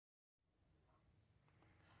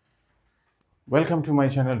Welcome to my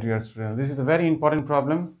channel, dear students. This is a very important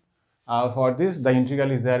problem. For this, the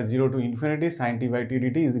integral is there 0 to infinity sin t by t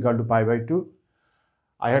dt is equal to pi by 2.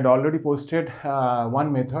 I had already posted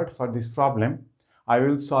one method for this problem. I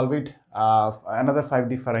will solve it another 5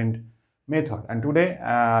 different method. And today,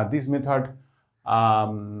 this method,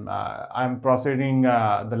 I am proceeding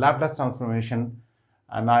the Laplace transformation,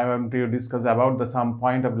 and I am to discuss about the some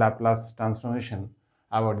point of Laplace transformation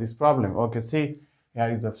about this problem. Okay, see, here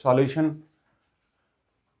is the solution.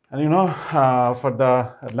 And for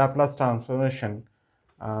the Laplace transformation,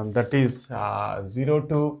 that is 0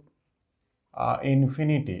 to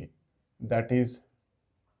infinity, that is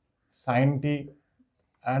sin t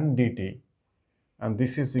and dt, and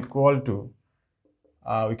this is equal to,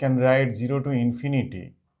 we can write 0 to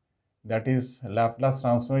infinity, that is Laplace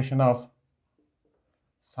transformation of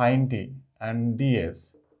sin t and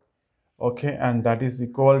ds, okay, and that is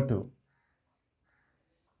equal to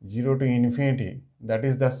 0 to infinity, that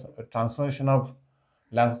is the transformation of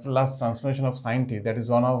last transformation of sin t, that is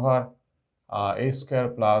 1 over a square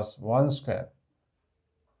plus 1 square,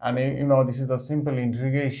 and this is the simple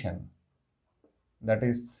integration, that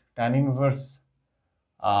is tan inverse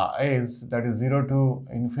is, that is 0 to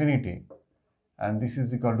infinity, and this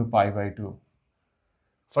is equal to pi by 2.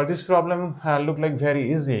 For this problem look like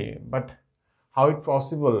very easy, but how it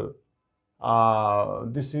possible?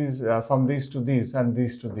 This is from this to this and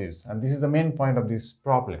this to this, and this is the main point of this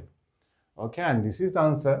problem. Okay, and this is the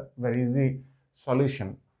answer, very easy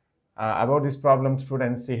solution. About this problem,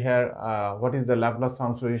 students, see here what is the Laplace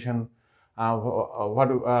transformation,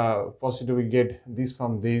 what possible we get this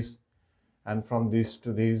from this and from this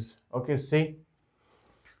to this. Okay, see,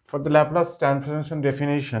 for the Laplace transformation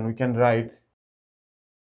definition, we can write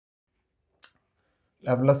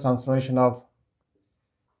Laplace transformation of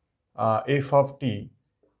f of t,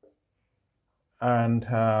 and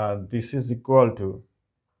this is equal to,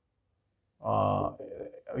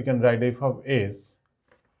 we can write f of s,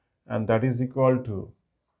 and that is equal to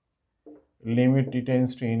limit t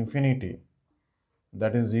tends to infinity,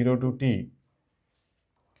 that is 0 to t,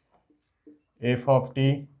 f of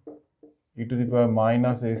t e to the power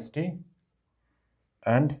minus st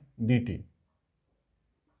and dt.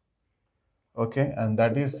 Okay, and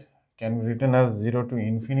that is can be written as 0 to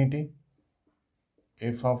infinity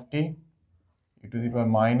f of t e to the power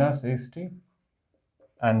minus st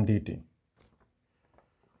and dt.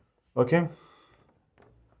 Okay,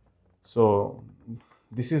 so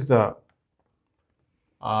this is the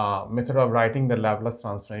method of writing the Laplace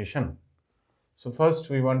transformation. So first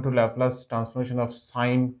we want to Laplace transformation of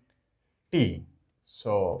sin t.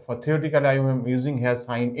 So for theoretical, I am using here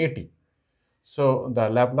sin 80. So the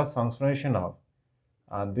Laplace transformation of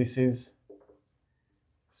this is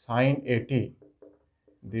sin 80,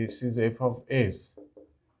 this is f of s,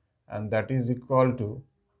 and that is equal to,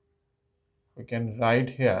 we can write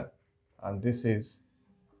here, and this is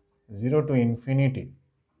 0 to infinity.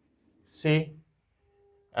 See,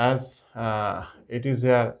 as it is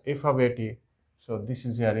here f of 80, so this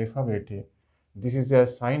is here f of 80, this is here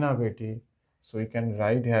sine of 80, so we can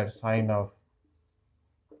write here sine of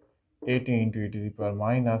 80 into e to the power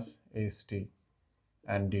minus st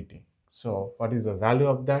and dt. So what is the value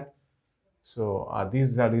of that? So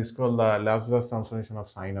this value is called the Laplace transformation of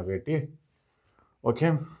sine of 80.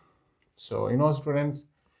 Okay, so students,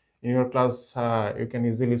 in your class you can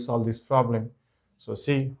easily solve this problem. So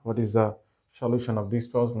see what is the solution of this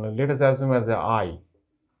problem. Let us assume as a I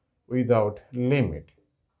without limit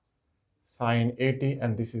sine 80,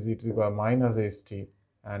 and this is e to the power minus st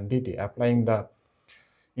and dt, applying the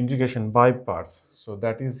integration by parts. So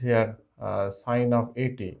that is here sine of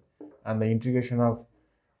 80, and the integration of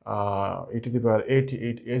e to the power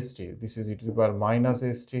 80 st, this is e to the power minus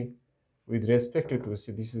st with respect to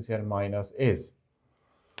c, this is here minus s.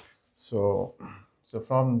 So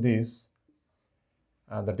from this,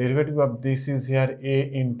 the derivative of this is here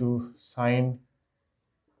a into sine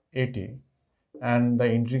 80, and the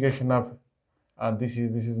integration of this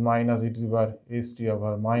is minus e to the power st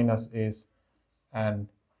over minus s and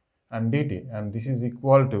dt, and this is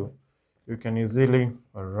equal to, you can easily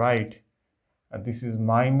write this is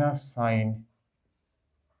minus sine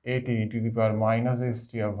 80 to the power minus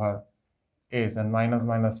st over s, and minus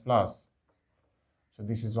minus plus, so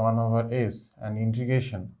this is 1 over s, and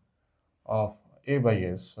integration of a by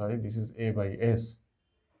s, sorry, this is a by s,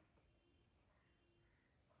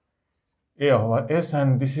 a over s,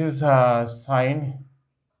 and this is sine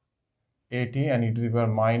 80 and e to the power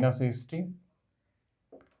minus st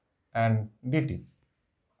and dt.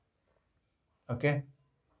 Okay.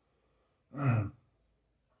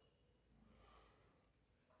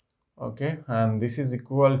 Okay, and this is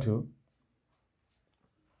equal to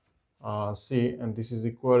C, and this is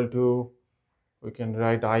equal to, we can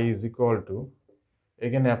write I is equal to,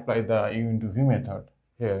 again apply the U into V method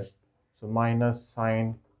here. So minus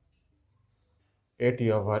sine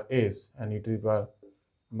 80 over S and e to the power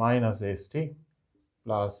minus st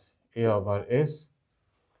plus a over s,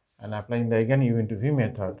 and applying the again U into V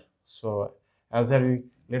method. So as there we,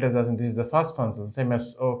 let us assume this is the first function, same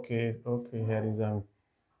as, okay, here is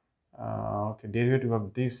okay, derivative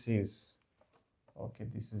of this is, okay,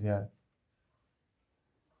 this is here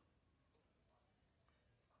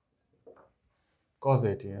cos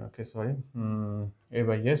 80, okay, sorry, a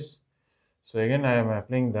by s. So again I am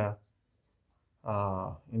applying the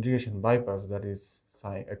integration by parts, that is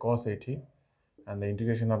sine cos 80, and the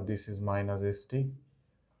integration of this is minus st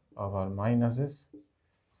over minus s,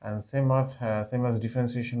 and same as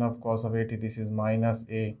differentiation of cos of 80, this is minus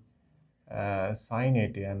a sine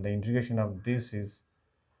 80, and the integration of this is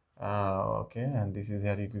okay, and this is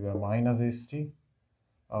here e to the minus st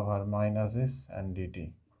over minus s and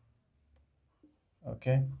dt.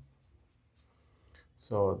 Okay,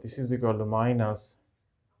 so this is equal to minus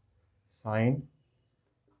sine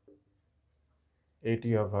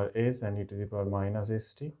 80 over s and e to the power minus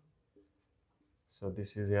st. So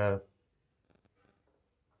this is here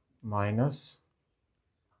minus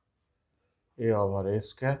a over a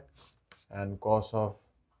square and cos of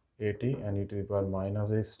 80 and e to the power minus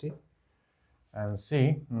st, and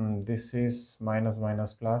see, this is minus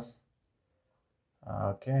minus plus,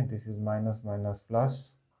 okay, this is minus minus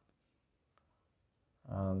plus,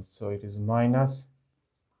 and so it is minus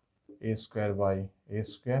a square by a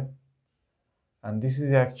square, and this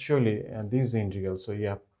is actually this integral, so you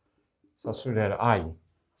have substitute here I,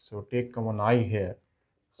 so take common I here,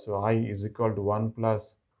 so I is equal to 1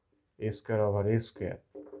 plus a square over a square,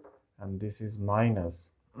 and this is minus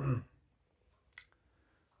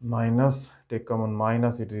minus, take common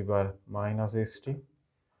minus, it is by minus st,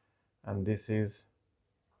 and this is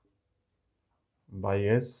by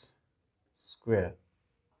s square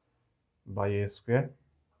by a square.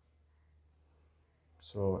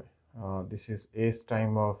 So this is s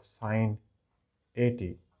time of sine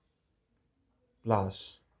 80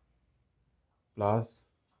 plus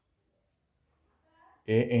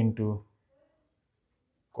a into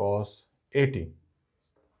cos 80.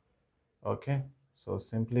 Okay, so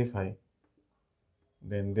simplify,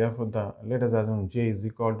 then therefore the, let us assume j is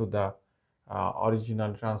equal to the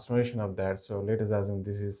original transformation of that. So let us assume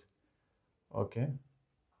this is, okay,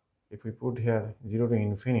 if we put here 0 to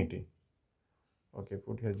infinity, okay,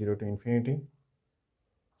 put here 0 to infinity,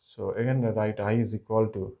 so again the right I is equal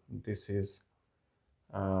to, this is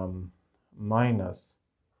minus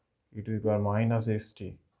e to the power minus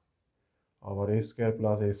st over a square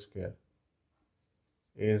plus a square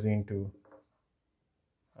is into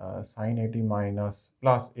sine 80 minus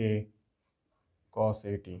plus a cos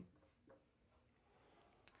 80.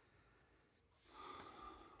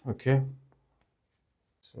 Okay,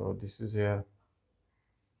 so this is here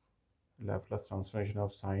Laplace transformation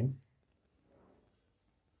of sine,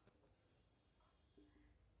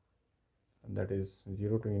 and that is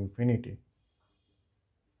 0 to infinity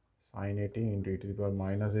sine 80 into e to the power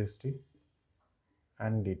minus st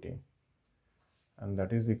and dt, and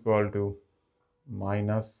that is equal to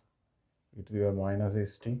minus e to the power minus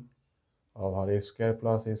st over a square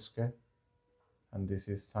plus a square, and this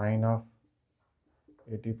is sine of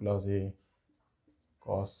 80 plus a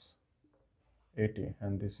cos 80,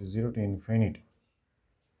 and this is 0 to infinity.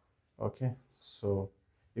 Okay, so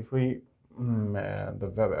if we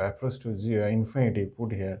the approach to 0 infinity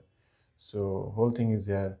put here, so whole thing is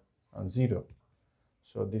here on 0,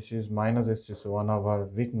 so this is minus st, so 1 over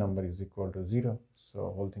weak number is equal to 0,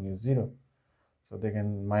 so whole thing is 0, so they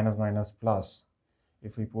can minus minus plus,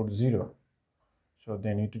 if we put 0, so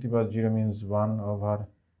then e to the power 0 means 1 over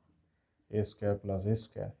a square plus a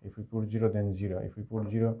square, if we put 0 then 0, if we put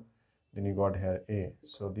 0 then you got here a,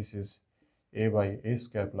 so this is a by a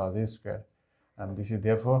square plus a square, and this is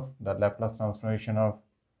therefore the Laplace transformation of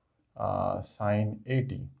sine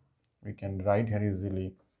 80. We can write here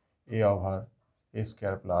easily a over a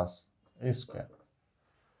square plus a square.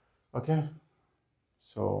 Okay,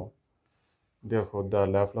 so therefore the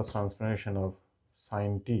Laplace transformation of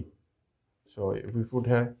sine t, so if we put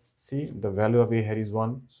here, see the value of a here is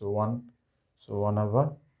 1, so 1, so 1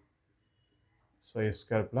 over, so a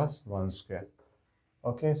square plus 1 square.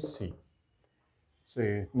 Okay, see, so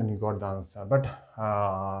then you got the answer.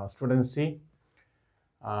 But students, see,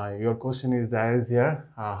 your question is as here,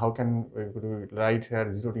 how can we write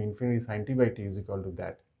here 0 to infinity sine t by t is equal to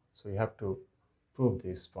that, so you have to prove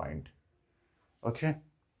this point. Okay,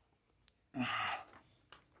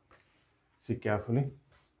 see carefully.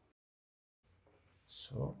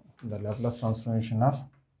 So the Laplace transformation of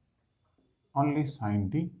only sin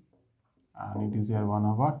t, and it is here 1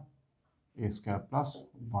 over a square plus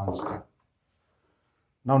 1 square.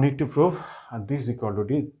 Now need to prove this is equal to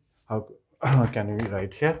d. How can we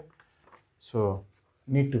write here? So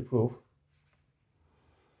need to prove.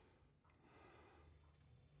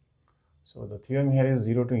 So the theorem here is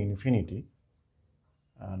 0 to infinity,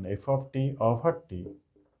 and f of t over t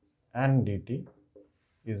and dt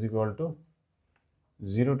is equal to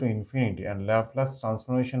 0 to infinity, and Laplace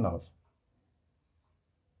transformation of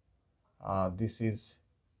this is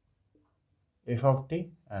f of t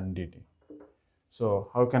and dt. So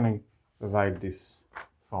how can I write this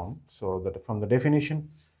form? So that from the definition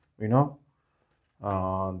we know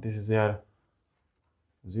this is there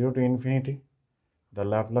 0 to infinity, the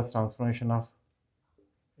Laplace transformation of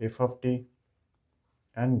f of t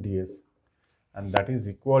and ds, and that is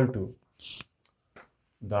equal to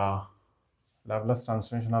the Laplace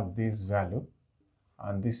transformation of this value,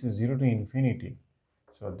 and this is 0 to infinity.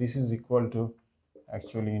 So this is equal to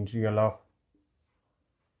actually integral of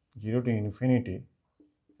 0 to infinity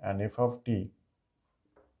and f of t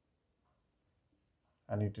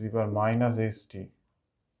and e to the power minus st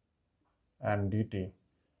and dt.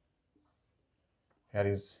 Here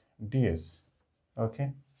is ds.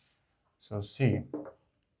 Okay, so see,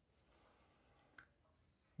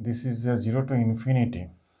 this is a 0 to infinity.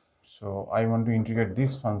 So I want to integrate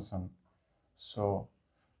this function. So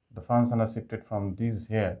the function is shifted from this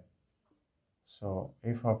here. So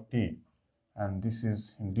f of t, and this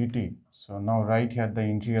is dt. So now right here the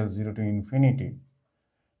integral 0 to infinity.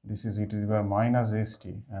 This is e to the power minus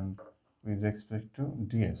st and with respect to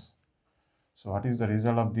ds. So what is the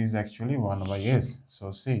result of this? Actually 1 by s.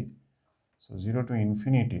 So see, so 0 to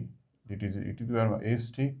infinity, it is e to the power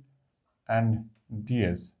st and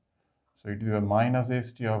ds. So it is a minus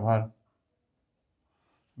st over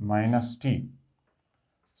minus t.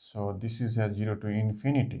 So this is a 0 to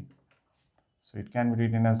infinity. So it can be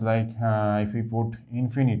written as like if we put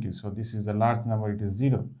infinity, so this is the large number, it is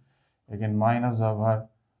 0. Again minus over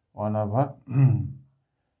 1 over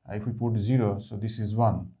if we put 0, so this is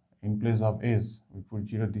 1. In place of s, we put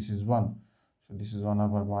 0, this is 1. So this is 1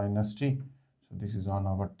 over minus t. So this is 1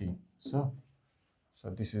 over t. So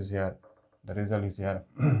this is here, the result is here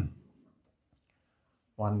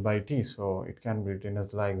 1 by t. So it can be written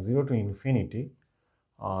as like 0 to infinity.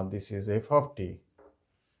 This is f of t,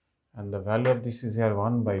 and the value of this is here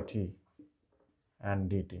 1 by t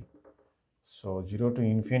and dt. So 0 to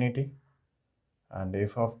infinity and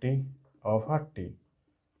f of t over t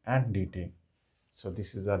and dt. So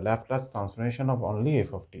this is a Laplace transformation of only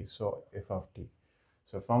f of t. So f of t.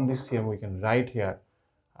 So from this theorem we can write here,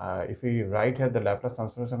 if we write here the Laplace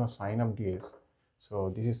transformation of sine of ds,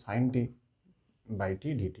 so this is sine t by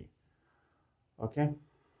t dt. Okay,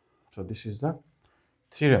 so this is the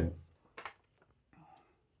theorem.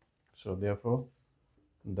 So therefore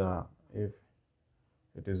if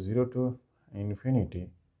it is 0 to infinity,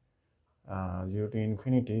 0 to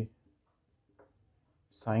infinity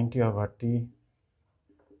sine t over t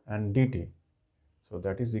and dt, so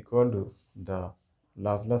that is equal to the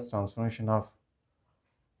Laplace transformation of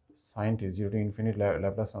sine t, 0 to infinity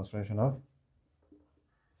Laplace transformation of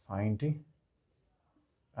sine t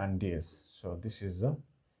and ds. So this is the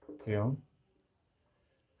theorem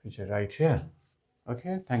which I write here.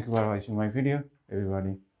 Okay, thank you for watching my video,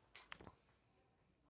 everybody.